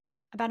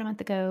About a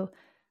month ago,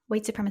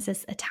 white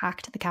supremacists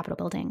attacked the Capitol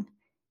building,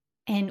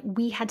 and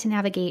we had to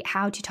navigate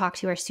how to talk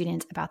to our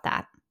students about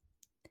that.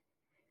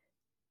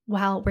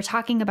 While we're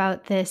talking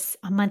about this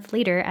a month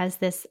later, as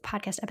this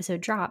podcast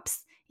episode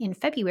drops in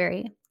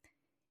February,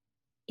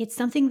 it's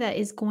something that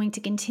is going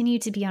to continue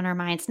to be on our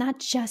minds, not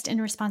just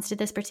in response to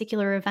this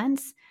particular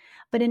events,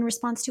 but in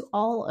response to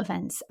all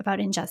events about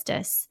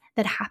injustice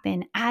that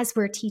happen as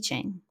we're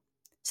teaching.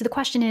 So the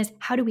question is,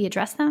 how do we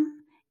address them?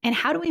 And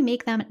how do we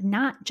make them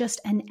not just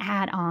an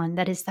add-on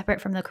that is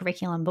separate from the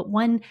curriculum, but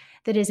one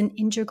that is an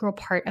integral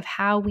part of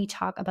how we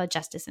talk about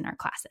justice in our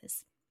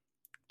classes?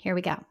 Here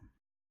we go.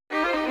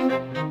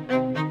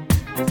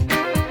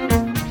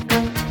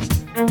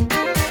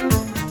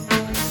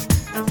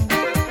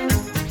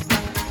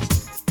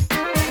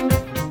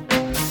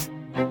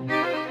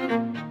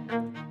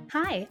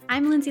 Hi,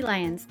 I'm Lindsay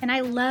Lyons, and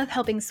I love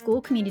helping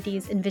school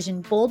communities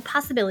envision bold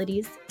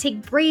possibilities,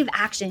 take brave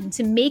action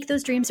to make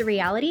those dreams a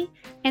reality,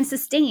 and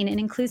sustain an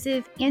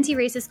inclusive,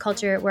 anti-racist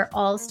culture where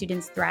all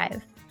students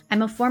thrive.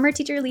 I'm a former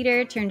teacher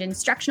leader turned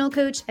instructional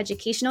coach,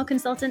 educational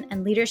consultant,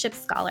 and leadership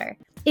scholar.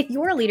 If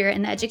you're a leader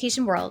in the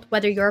education world,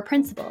 whether you're a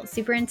principal,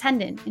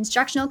 superintendent,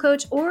 instructional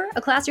coach, or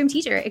a classroom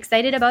teacher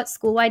excited about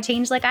school-wide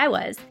change like I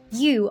was,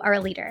 you are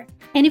a leader.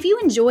 And if you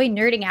enjoy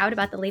nerding out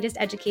about the latest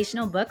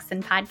educational books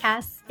and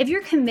podcasts, if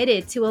you're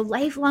committed to a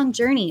lifelong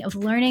journey of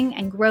learning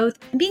and growth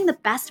and being the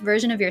best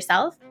version of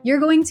yourself, you're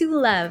going to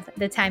love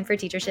the Time for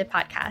Teachership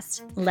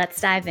podcast.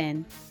 Let's dive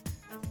in.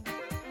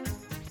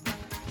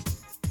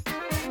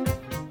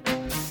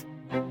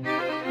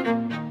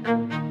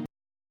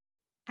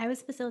 I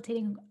was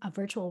facilitating a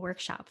virtual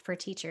workshop for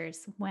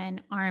teachers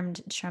when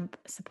armed Trump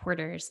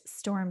supporters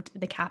stormed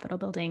the Capitol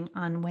building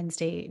on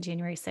Wednesday,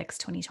 January 6,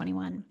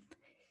 2021.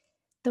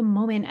 The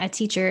moment a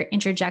teacher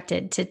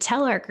interjected to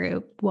tell our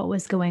group what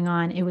was going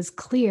on, it was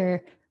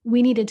clear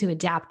we needed to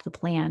adapt the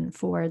plan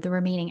for the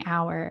remaining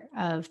hour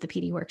of the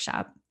PD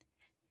workshop.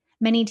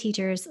 Many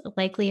teachers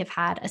likely have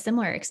had a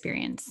similar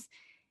experience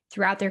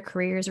throughout their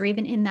careers or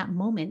even in that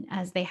moment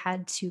as they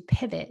had to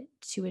pivot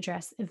to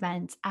address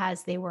events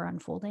as they were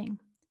unfolding.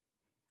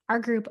 Our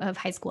group of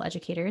high school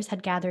educators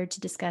had gathered to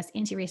discuss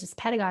anti-racist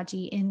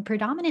pedagogy in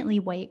predominantly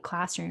white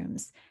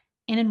classrooms.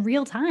 And in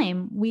real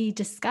time, we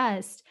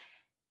discussed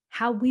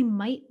how we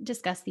might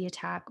discuss the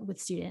attack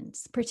with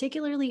students,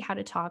 particularly how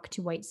to talk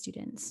to white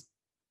students.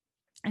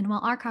 And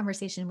while our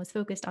conversation was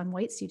focused on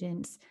white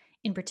students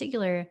in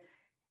particular,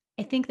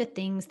 I think the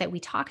things that we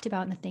talked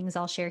about and the things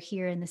I'll share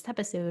here in this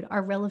episode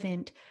are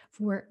relevant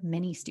for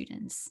many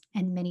students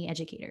and many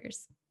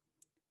educators.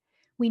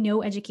 We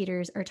know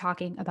educators are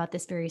talking about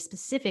this very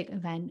specific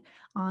event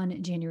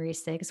on January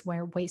 6th,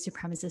 where white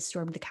supremacists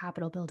stormed the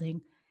Capitol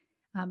building.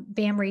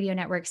 BAM Radio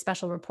Network's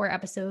special report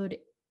episode,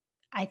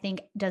 I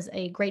think, does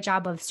a great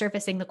job of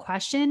surfacing the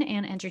question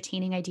and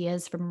entertaining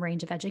ideas from a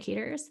range of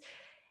educators.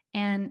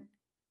 And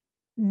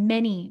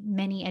many,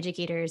 many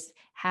educators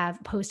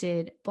have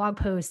posted blog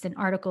posts and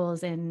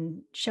articles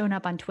and shown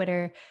up on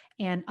Twitter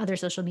and other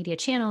social media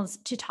channels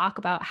to talk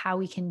about how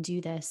we can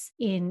do this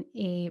in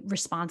a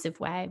responsive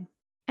way.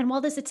 And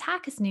while this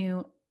attack is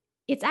new,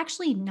 it's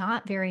actually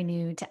not very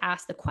new to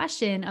ask the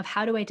question of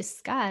how do I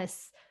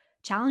discuss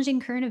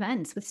challenging current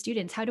events with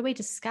students? How do I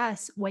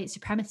discuss white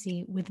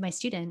supremacy with my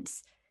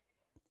students?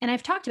 And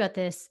I've talked about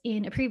this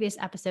in a previous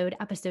episode,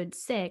 episode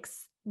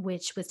 6,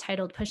 which was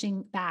titled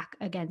Pushing Back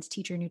Against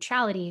Teacher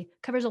Neutrality,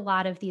 covers a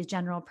lot of these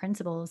general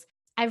principles.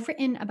 I've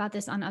written about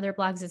this on other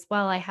blogs as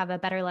well. I have a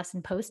Better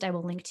Lesson post I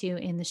will link to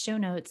in the show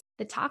notes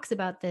that talks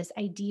about this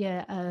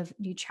idea of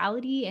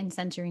neutrality and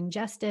centering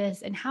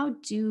justice and how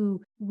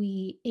do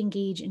we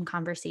engage in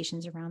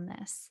conversations around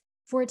this.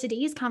 For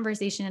today's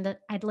conversation,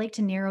 I'd like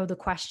to narrow the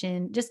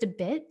question just a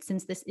bit,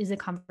 since this is a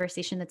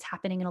conversation that's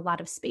happening in a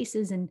lot of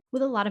spaces and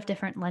with a lot of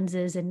different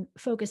lenses and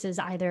focuses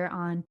either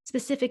on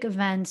specific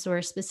events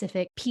or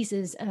specific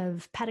pieces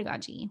of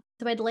pedagogy.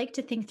 So I'd like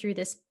to think through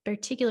this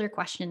particular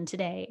question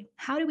today.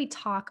 How do we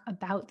talk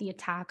about the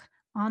attack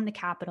on the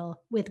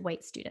Capitol with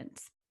white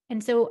students?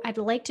 And so I'd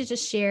like to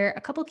just share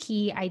a couple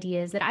key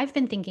ideas that I've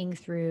been thinking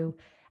through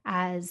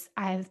as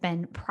I've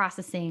been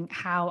processing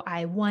how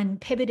I, one,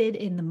 pivoted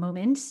in the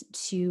moment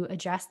to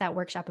address that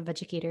workshop of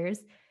educators,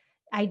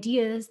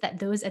 ideas that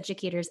those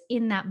educators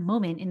in that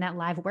moment, in that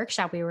live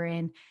workshop we were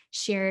in,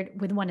 shared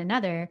with one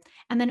another,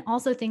 and then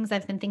also things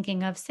I've been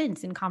thinking of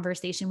since in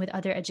conversation with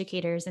other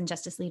educators and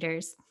justice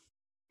leaders.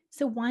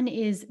 So one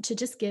is to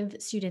just give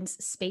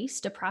students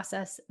space to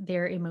process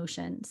their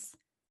emotions.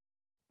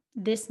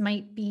 This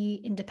might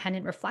be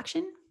independent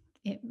reflection.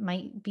 It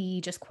might be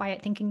just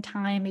quiet thinking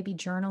time, maybe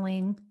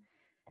journaling.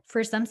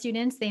 For some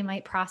students, they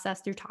might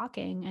process through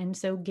talking. And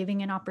so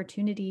giving an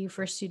opportunity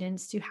for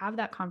students to have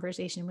that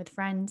conversation with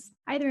friends,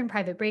 either in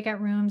private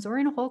breakout rooms or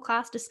in a whole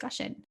class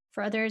discussion.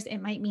 For others, it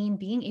might mean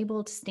being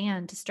able to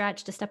stand, to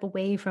stretch, to step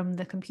away from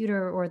the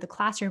computer or the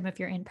classroom if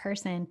you're in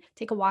person,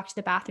 take a walk to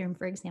the bathroom,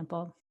 for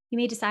example. You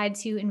may decide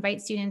to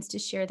invite students to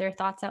share their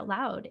thoughts out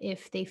loud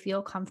if they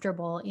feel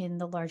comfortable in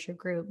the larger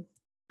group.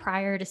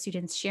 prior to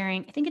students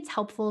sharing, I think it's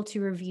helpful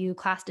to review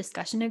class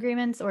discussion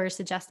agreements or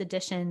suggest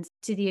additions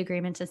to the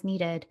agreement as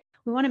needed.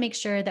 We want to make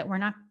sure that we're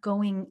not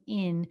going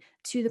in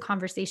to the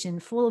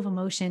conversation full of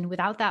emotion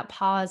without that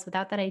pause,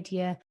 without that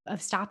idea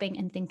of stopping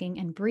and thinking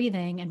and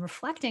breathing and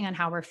reflecting on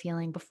how we're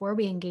feeling before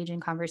we engage in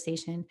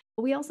conversation.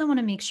 But we also want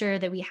to make sure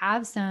that we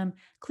have some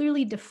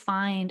clearly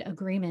defined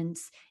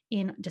agreements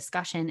in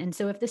discussion. And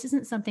so, if this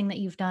isn't something that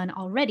you've done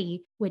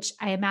already, which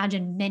I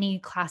imagine many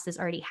classes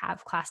already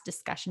have class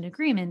discussion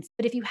agreements,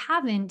 but if you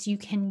haven't, you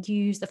can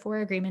use the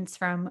four agreements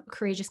from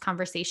Courageous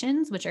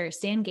Conversations, which are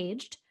stay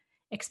engaged,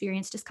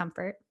 experience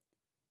discomfort,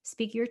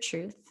 speak your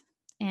truth,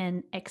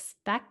 and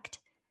expect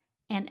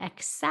and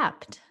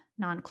accept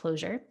non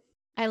closure.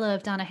 I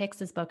love Donna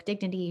Hicks's book,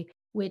 Dignity,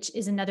 which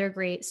is another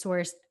great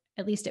source,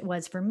 at least it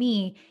was for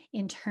me,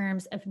 in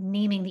terms of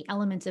naming the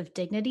elements of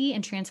dignity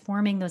and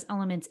transforming those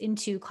elements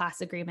into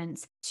class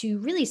agreements to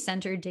really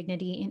center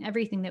dignity in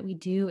everything that we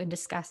do and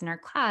discuss in our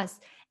class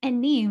and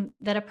name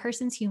that a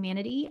person's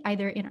humanity,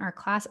 either in our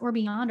class or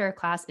beyond our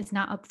class, is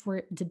not up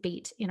for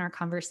debate in our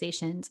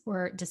conversations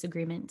or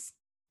disagreements.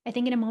 I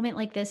think in a moment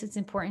like this, it's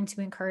important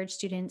to encourage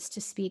students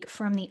to speak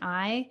from the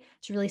I,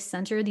 to really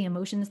center the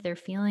emotions they're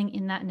feeling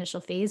in that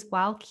initial phase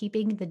while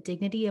keeping the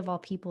dignity of all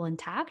people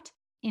intact.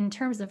 In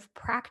terms of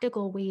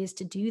practical ways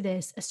to do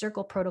this, a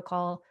circle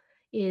protocol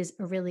is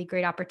a really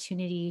great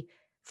opportunity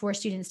for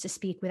students to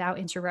speak without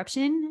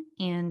interruption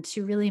and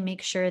to really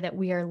make sure that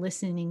we are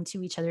listening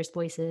to each other's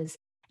voices.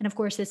 And of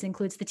course, this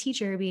includes the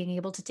teacher being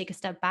able to take a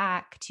step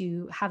back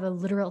to have a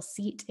literal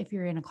seat if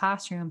you're in a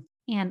classroom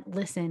and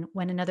listen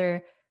when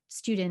another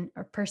student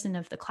or person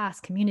of the class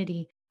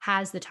community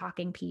has the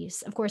talking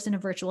piece. Of course, in a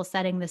virtual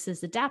setting, this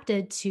is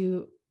adapted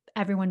to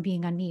everyone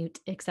being on mute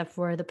except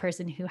for the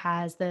person who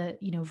has the,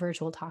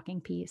 virtual talking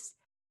piece.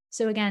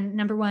 So again,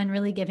 number one,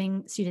 really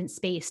giving students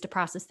space to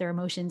process their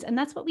emotions. And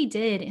that's what we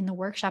did in the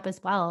workshop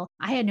as well.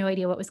 I had no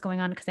idea what was going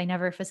on because I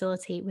never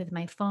facilitate with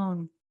my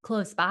phone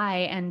close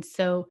by. And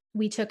so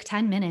we took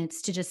 10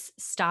 minutes to just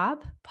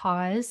stop,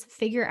 pause,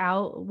 figure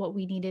out what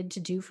we needed to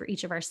do for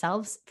each of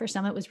ourselves. For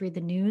some, it was read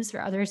the news.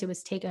 For others, it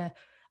was take a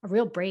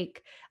real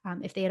break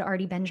if they had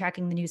already been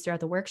tracking the news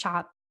throughout the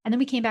workshop. And then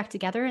we came back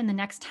together, and the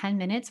next 10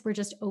 minutes were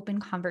just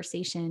open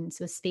conversations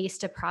with space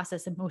to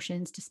process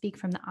emotions, to speak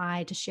from the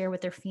I, to share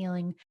what they're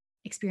feeling,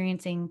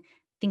 experiencing,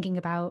 thinking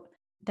about.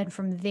 Then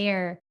from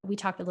there, we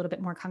talked a little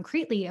bit more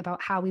concretely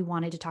about how we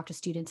wanted to talk to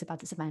students about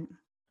this event.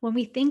 When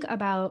we think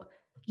about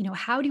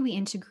how do we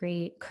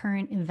integrate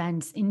current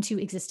events into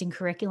existing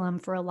curriculum?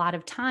 For a lot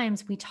of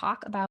times, we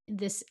talk about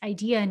this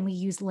idea and we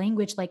use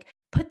language like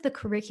put the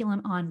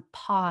curriculum on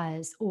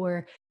pause,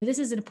 or this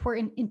is an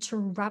important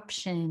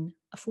interruption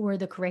for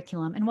the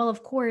curriculum. And while,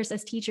 of course,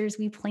 as teachers,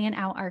 we plan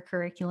out our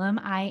curriculum,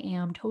 I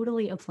am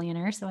totally a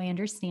planner. So I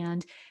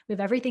understand we have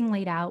everything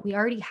laid out. We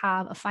already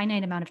have a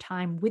finite amount of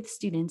time with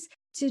students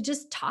to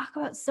just talk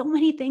about so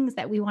many things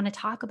that we want to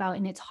talk about.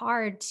 And it's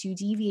hard to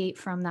deviate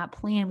from that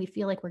plan. We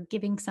feel like we're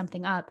giving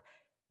something up.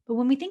 But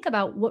when we think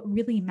about what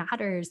really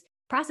matters,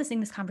 processing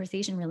this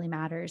conversation really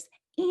matters.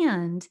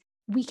 And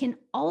we can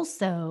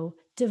also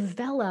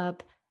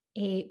develop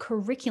a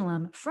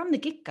curriculum from the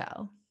get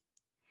go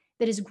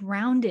that is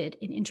grounded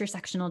in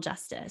intersectional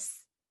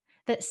justice,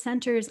 that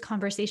centers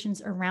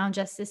conversations around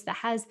justice, that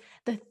has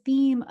the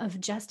theme of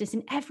justice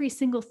in every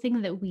single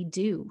thing that we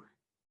do.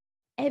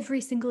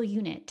 Every single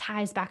unit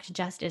ties back to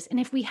justice. And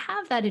if we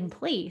have that in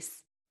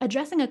place,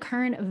 addressing a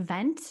current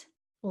event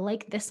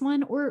like this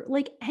one, or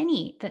like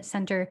any that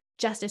center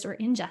justice or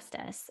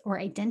injustice or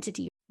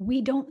identity,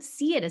 we don't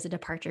see it as a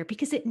departure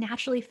because it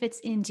naturally fits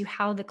into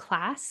how the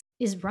class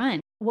is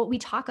run. What we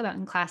talk about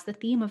in class, the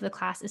theme of the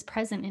class is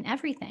present in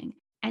everything.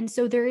 And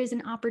so there is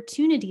an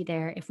opportunity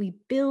there if we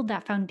build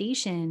that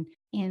foundation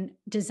and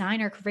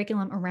design our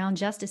curriculum around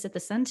justice at the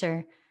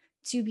center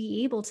to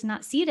be able to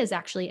not see it as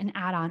actually an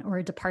add on or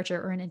a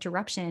departure or an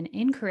interruption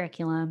in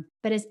curriculum,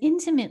 but as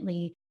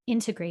intimately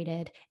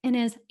integrated and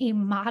as a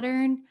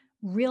modern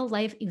real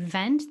life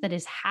event that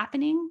is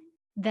happening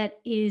that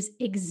is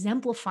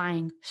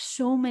exemplifying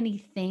so many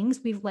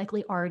things we've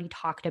likely already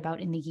talked about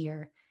in the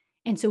year.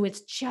 And so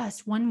it's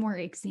just one more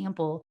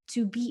example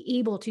to be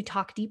able to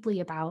talk deeply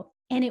about.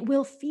 And it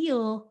will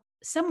feel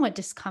somewhat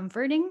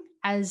discomforting,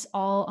 as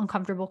all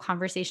uncomfortable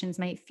conversations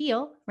might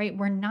feel, right?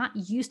 We're not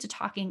used to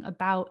talking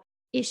about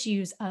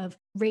issues of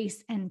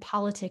race and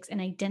politics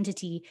and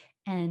identity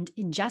and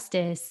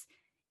injustice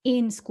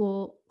in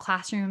school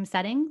classroom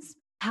settings.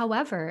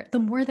 However, the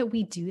more that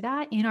we do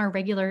that in our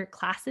regular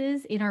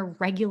classes, in our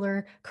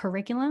regular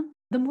curriculum,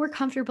 the more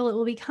comfortable it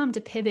will become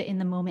to pivot in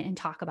the moment and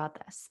talk about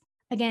this.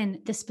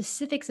 Again, the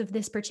specifics of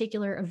this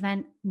particular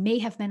event may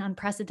have been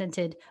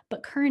unprecedented,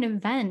 but current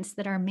events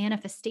that are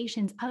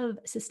manifestations of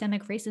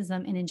systemic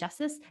racism and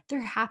injustice, they're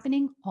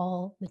happening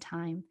all the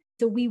time.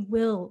 So we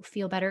will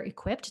feel better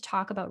equipped to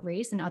talk about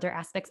race and other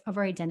aspects of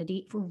our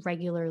identity for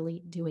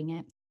regularly doing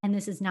it. And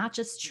this is not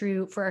just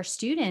true for our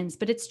students,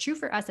 but it's true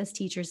for us as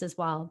teachers as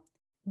well.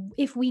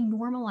 If we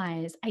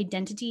normalize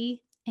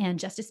identity and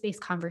justice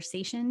based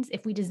conversations,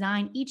 if we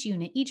design each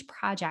unit, each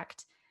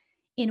project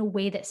in a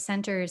way that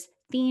centers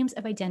themes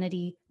of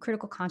identity,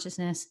 critical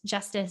consciousness,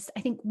 justice.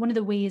 I think one of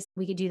the ways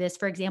we could do this,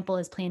 for example,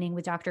 is planning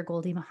with Dr.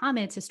 Goldie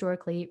Muhammad's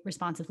historically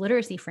responsive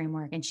literacy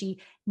framework. And she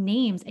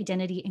names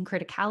identity and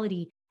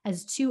criticality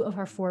as two of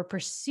her four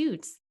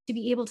pursuits. To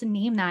be able to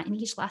name that in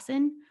each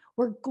lesson,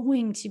 we're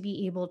going to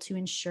be able to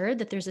ensure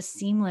that there's a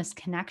seamless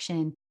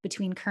connection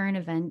between current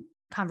event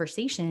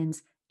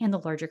conversations and the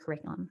larger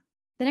curriculum.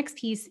 The next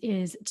piece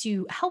is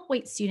to help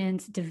white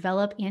students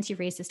develop anti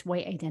racist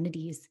white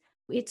identities.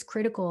 It's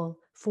critical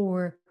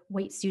for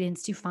white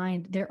students to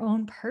find their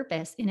own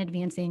purpose in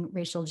advancing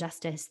racial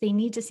justice. They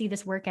need to see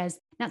this work as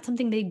not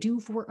something they do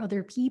for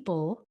other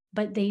people,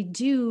 but they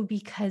do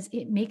because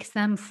it makes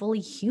them fully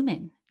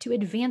human. To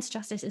advance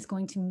justice is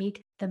going to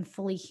make them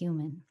fully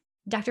human.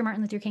 Dr.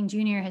 Martin Luther King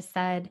Jr. has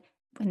said,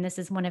 and this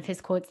is one of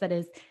his quotes that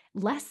is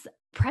less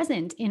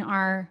present in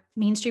our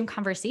mainstream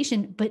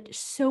conversation, but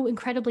so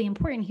incredibly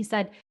important. He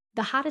said,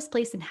 "The hottest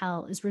place in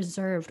hell is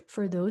reserved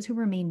for those who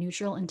remain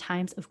neutral in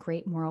times of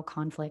great moral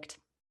conflict."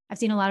 I've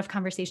seen a lot of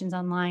conversations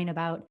online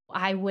about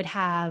I would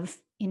have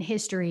in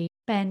history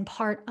been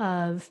part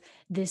of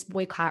this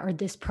boycott or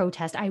this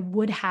protest. I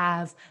would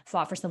have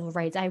fought for civil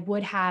rights. I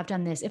would have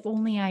done this if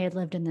only I had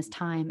lived in this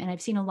time. And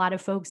I've seen a lot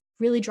of folks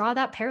really draw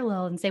that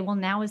parallel and say, well,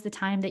 now is the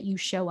time that you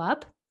show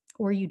up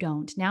or you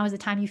don't. Now is the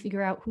time you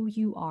figure out who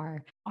you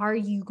are. Are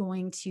you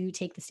going to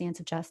take the stance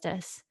of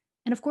justice?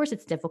 And of course,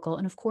 it's difficult.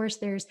 And of course,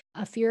 there's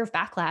a fear of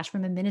backlash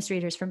from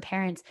administrators, from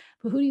parents.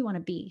 But who do you want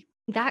to be?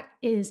 That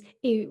is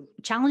a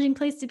challenging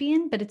place to be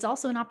in, but it's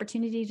also an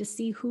opportunity to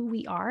see who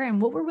we are and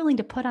what we're willing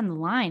to put on the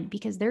line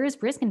because there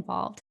is risk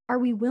involved. Are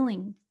we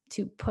willing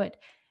to put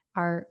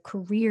our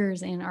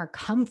careers and our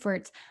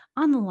comforts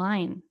on the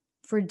line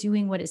for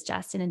doing what is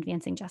just and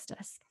advancing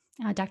justice?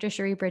 Dr.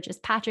 Cherie Bridges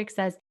Patrick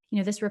says,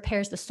 this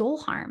repairs the soul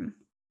harm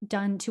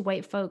done to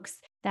white folks.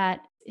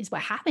 That is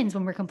what happens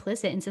when we're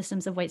complicit in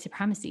systems of white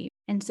supremacy.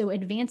 And so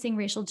advancing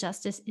racial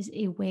justice is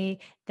a way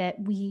that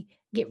we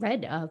get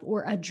rid of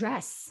or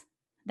address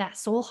that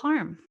soul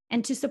harm,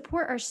 and to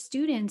support our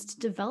students to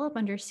develop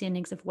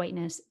understandings of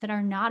whiteness that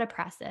are not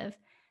oppressive.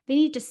 They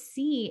need to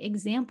see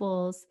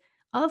examples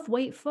of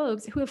white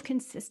folks who have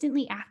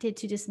consistently acted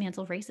to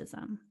dismantle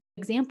racism.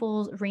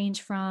 Examples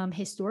range from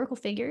historical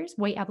figures,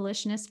 white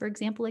abolitionists, for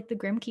example, like the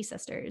Grimke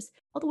sisters,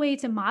 all the way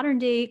to modern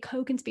day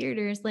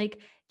co-conspirators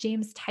like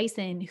James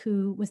Tyson,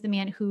 who was the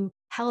man who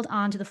held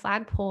on to the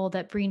flagpole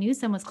that Bree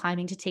Newsom was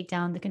climbing to take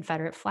down the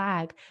Confederate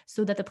flag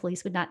so that the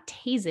police would not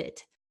tase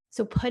it.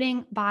 So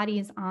putting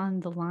bodies on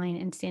the line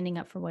and standing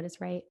up for what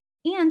is right.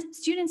 And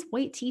students,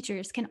 white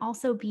teachers can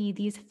also be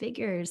these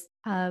figures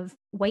of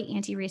white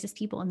anti-racist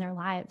people in their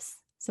lives.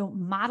 So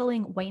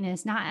modeling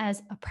whiteness, not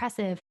as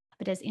oppressive,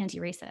 but as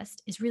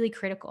anti-racist is really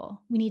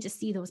critical. We need to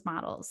see those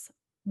models.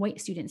 White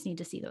students need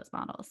to see those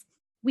models.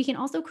 We can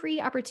also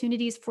create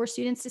opportunities for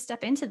students to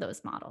step into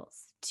those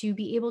models, to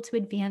be able to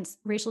advance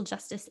racial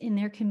justice in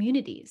their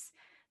communities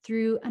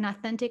through an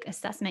authentic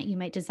assessment you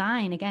might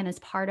design, again, as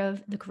part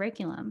of the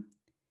curriculum.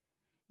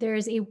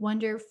 There's a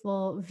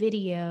wonderful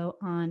video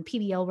on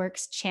PBL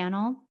Works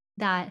channel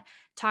that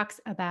talks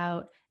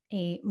about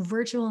a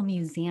virtual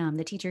museum.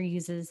 The teacher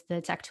uses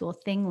the tech tool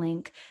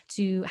ThingLink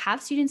to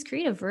have students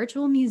create a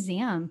virtual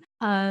museum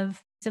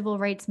of civil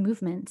rights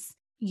movements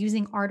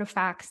using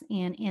artifacts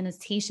and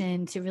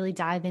annotation to really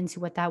dive into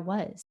what that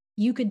was.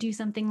 You could do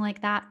something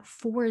like that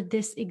for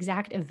this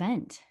exact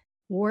event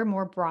or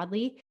more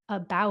broadly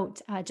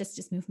about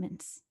justice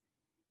movements.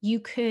 You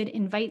could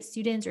invite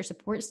students or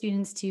support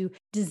students to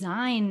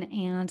design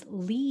and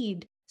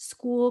lead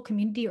school,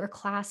 community, or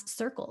class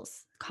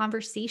circles,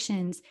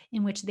 conversations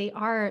in which they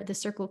are the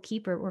circle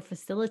keeper or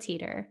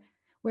facilitator,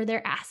 where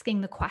they're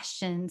asking the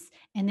questions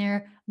and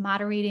they're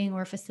moderating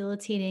or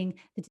facilitating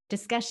the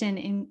discussion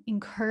and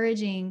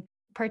encouraging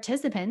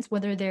participants,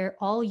 whether they're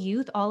all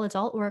youth, all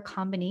adult, or a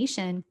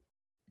combination,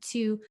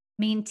 to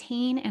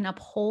maintain and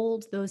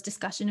uphold those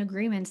discussion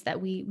agreements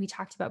that we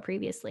talked about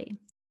previously.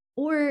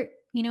 Or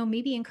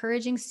maybe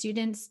encouraging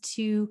students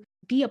to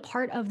be a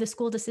part of the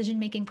school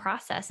decision-making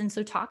process. And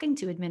so talking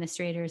to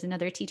administrators and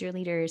other teacher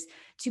leaders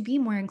to be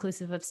more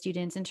inclusive of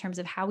students in terms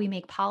of how we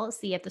make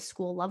policy at the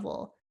school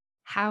level,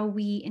 how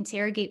we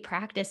interrogate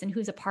practice and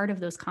who's a part of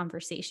those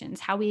conversations,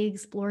 how we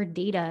explore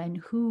data and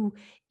who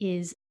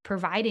is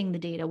providing the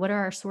data, what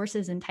are our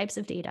sources and types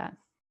of data,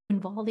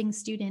 involving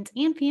students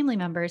and family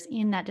members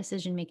in that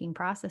decision-making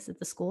process at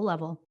the school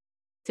level.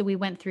 So we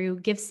went through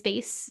give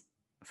space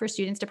for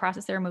students to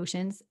process their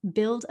emotions,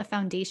 build a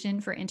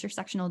foundation for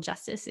intersectional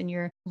justice in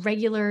your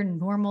regular,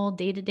 normal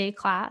day-to-day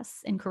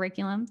class and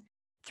curriculum.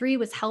 3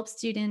 was help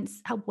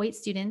white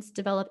students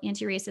develop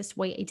anti-racist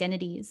white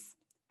identities.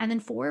 And then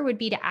 4 would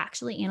be to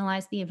actually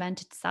analyze the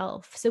event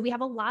itself. So we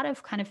have a lot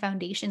of kind of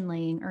foundation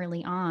laying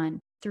early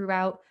on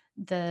throughout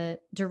the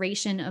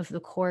duration of the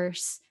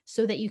course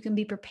so that you can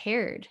be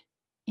prepared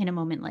in a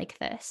moment like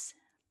this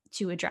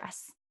to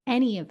address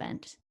any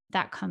event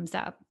that comes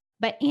up.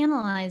 But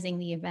analyzing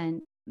the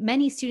event,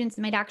 many students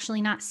might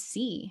actually not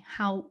see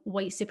how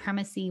white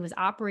supremacy was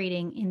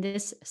operating in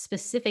this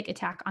specific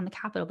attack on the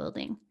Capitol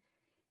building.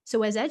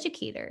 So as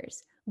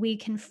educators, we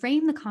can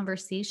frame the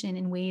conversation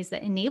in ways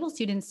that enable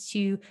students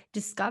to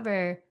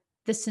discover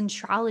the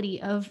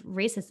centrality of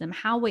racism,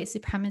 how white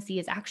supremacy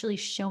is actually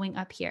showing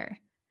up here,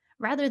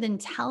 rather than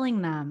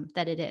telling them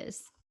that it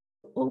is.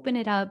 Open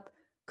it up,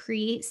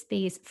 create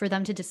space for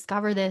them to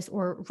discover this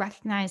or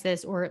recognize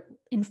this or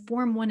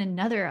inform one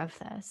another of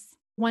this.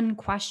 One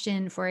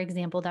question, for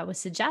example, that was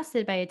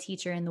suggested by a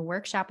teacher in the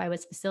workshop I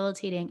was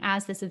facilitating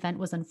as this event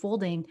was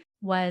unfolding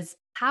was,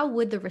 how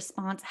would the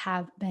response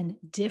have been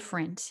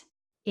different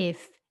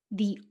if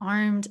the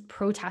armed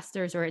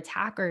protesters or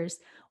attackers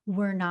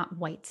were not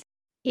white?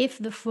 If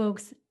the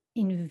folks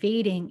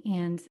invading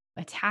and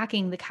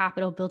attacking the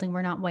Capitol building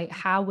were not white,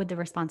 how would the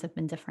response have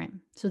been different?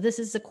 So, this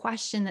is a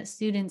question that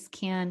students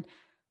can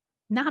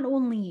not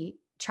only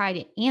try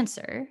to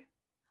answer,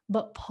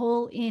 but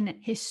pull in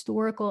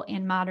historical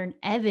and modern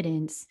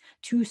evidence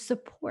to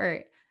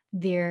support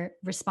their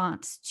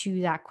response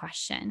to that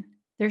question.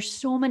 There's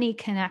so many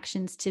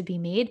connections to be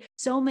made,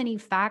 so many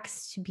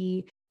facts to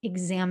be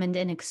examined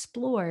and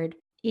explored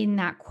in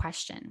that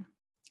question.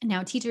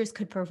 Now, teachers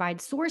could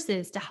provide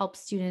sources to help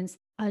students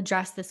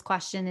address this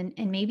question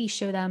and maybe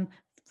show them,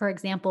 for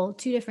example,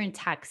 two different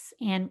texts.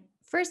 And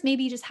first,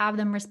 maybe just have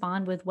them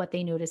respond with what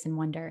they notice and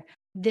wonder.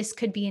 This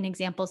could be an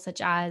example such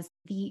as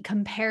the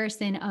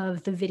comparison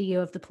of the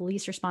video of the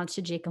police response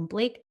to Jacob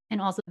Blake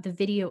and also the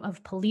video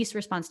of police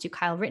response to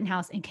Kyle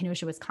Rittenhouse in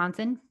Kenosha,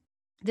 Wisconsin.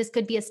 This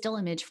could be a still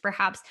image,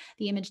 perhaps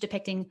the image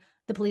depicting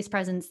the police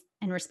presence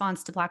and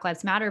response to Black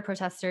Lives Matter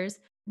protesters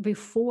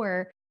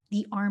before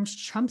the armed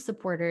Trump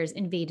supporters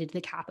invaded the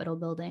Capitol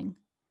building.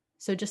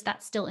 So just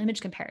that still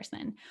image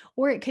comparison.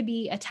 Or it could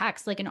be a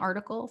text, like an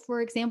article,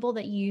 for example,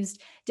 that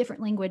used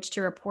different language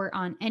to report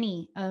on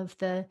any of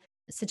the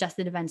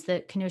suggested events,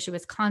 the Kenosha,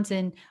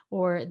 Wisconsin,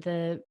 or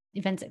the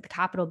events at the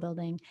Capitol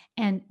building,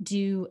 and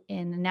do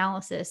an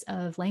analysis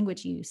of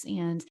language use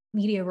and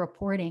media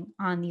reporting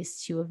on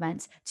these two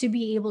events to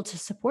be able to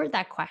support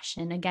that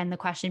question. Again, the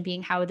question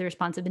being, how would the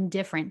response have been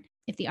different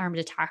if the armed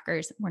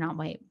attackers were not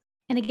white?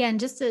 And again,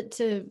 just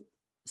to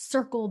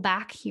circle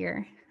back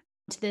here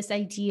to this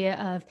idea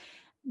of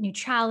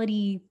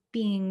neutrality,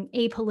 being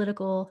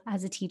apolitical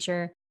as a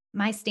teacher,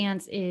 my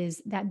stance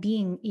is that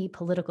being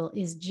apolitical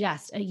is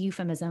just a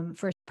euphemism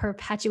for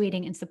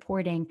perpetuating and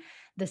supporting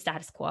the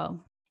status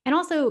quo. And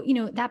also,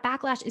 that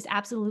backlash is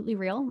absolutely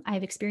real.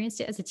 I've experienced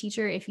it as a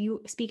teacher. If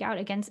you speak out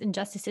against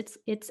injustice,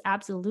 it's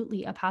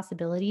absolutely a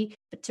possibility.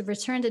 But to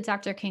return to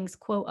Dr. King's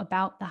quote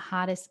about the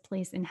hottest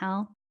place in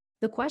hell,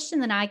 the question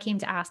that I came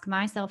to ask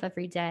myself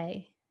every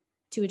day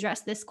to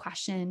address this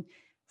question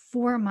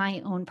for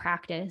my own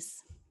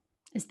practice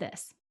is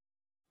this: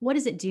 what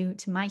does it do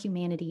to my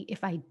humanity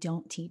if I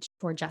don't teach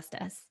for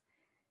justice?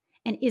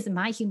 And is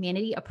my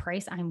humanity a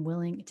price I'm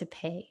willing to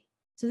pay?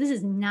 So this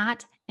is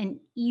not an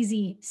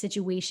easy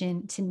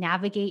situation to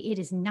navigate. It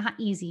is not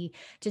easy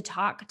to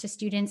talk to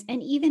students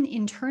and even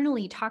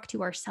internally talk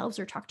to ourselves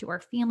or talk to our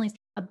families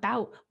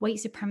about white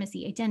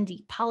supremacy,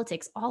 identity,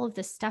 politics. All of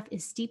this stuff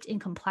is steeped in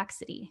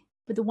complexity.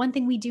 But the one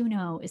thing we do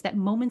know is that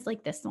moments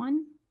like this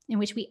one, in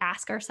which we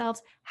ask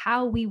ourselves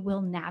how we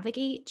will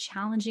navigate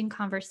challenging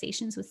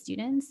conversations with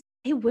students,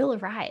 it will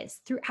arise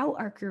throughout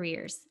our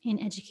careers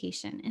in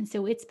education. And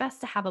so it's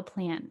best to have a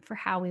plan for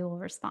how we will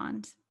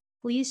respond.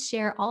 Please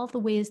share all of the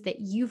ways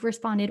that you've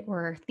responded or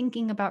are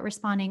thinking about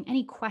responding,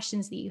 any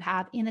questions that you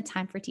have in the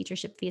Time for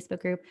Teachership Facebook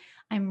group.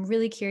 I'm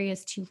really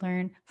curious to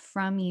learn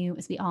from you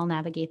as we all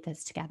navigate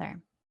this together.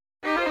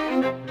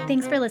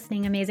 Thanks for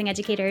listening, amazing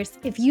educators.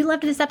 If you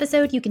loved this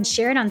episode, you can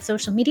share it on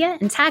social media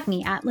and tag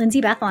me at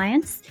Lindsay Beth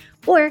Lyons,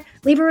 or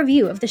leave a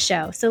review of the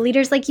show so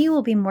leaders like you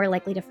will be more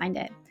likely to find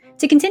it.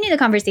 To continue the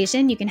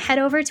conversation, you can head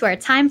over to our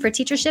Time for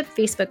Teachership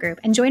Facebook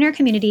group and join our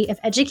community of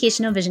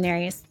educational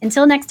visionaries.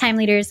 Until next time,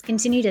 leaders,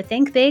 continue to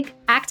think big,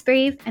 act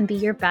brave, and be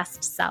your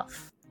best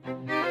self.